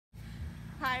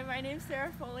Hi, my name's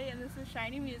Sarah Foley and this is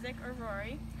Shiny Music, or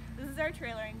Rory. This is our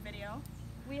trailering video.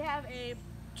 We have a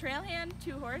trail hand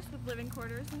 2-horse with living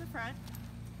quarters in the front,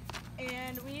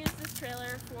 and we use this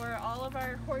trailer for all of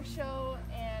our horse show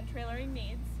and trailering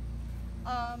needs.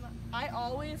 I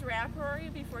always wrap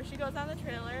Rory before she goes on the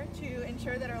trailer to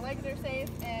ensure that her legs are safe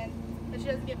and that she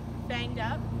doesn't get banged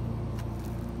up.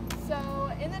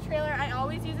 So in the trailer I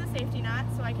always use a safety knot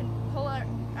so I can pull her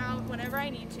out whenever I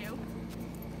need to.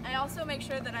 I also make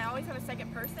sure that I always have a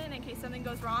second person in case something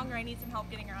goes wrong or I need some help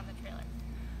getting her on the trailer.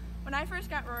 When I first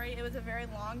got Rory, it was a very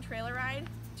long trailer ride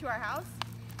to our house,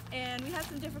 and we had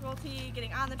some difficulty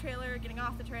getting on the trailer, getting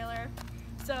off the trailer.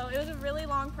 So it was a really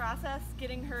long process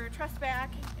getting her trust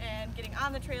back and getting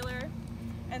on the trailer,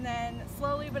 and then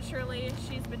slowly but surely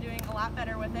she's been doing a lot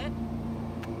better with it.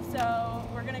 So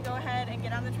we're going to go ahead and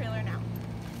get on the trailer now.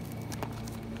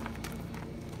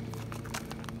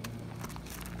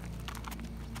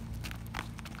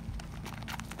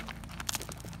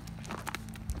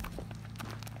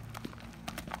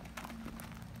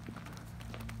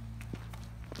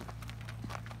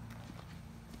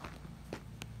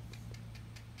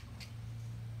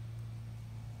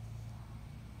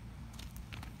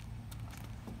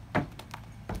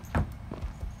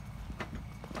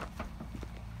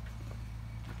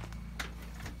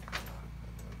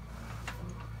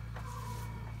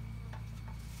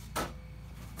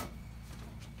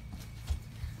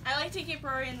 I like to keep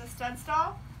Rory in the stud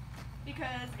stall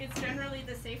because it's generally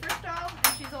the safer stall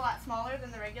and she's a lot smaller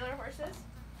than the regular horses.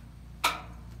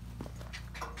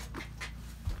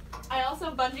 I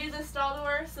also bungee this stall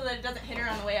door so that it doesn't hit her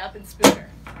on the way up and spook her.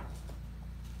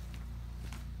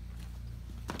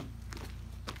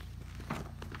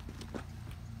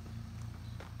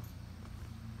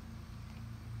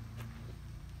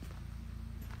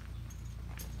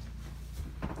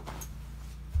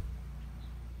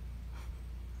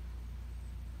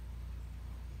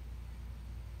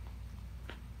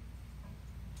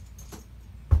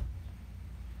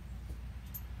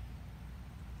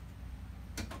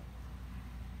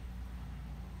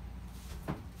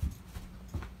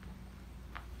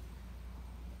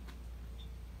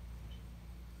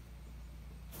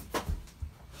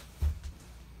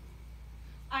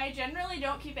 I generally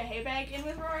don't keep a hay bag in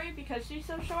with Rory because she's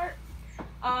so short.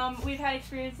 We've had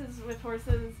experiences with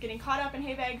horses getting caught up in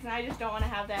hay bags, and I just don't want to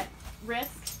have that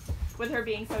risk with her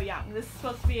being so young. This is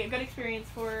supposed to be a good experience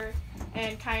for her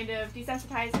and kind of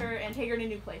desensitize her and take her to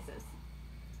new places.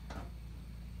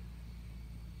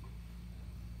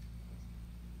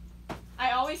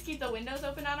 I always keep the windows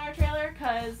open on our trailer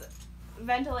because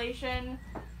ventilation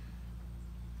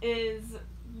is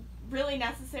really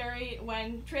necessary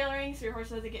when trailering so your horse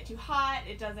doesn't get too hot,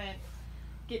 it doesn't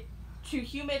get too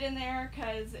humid in there,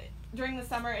 because during the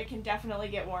summer it can definitely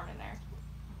get warm in there.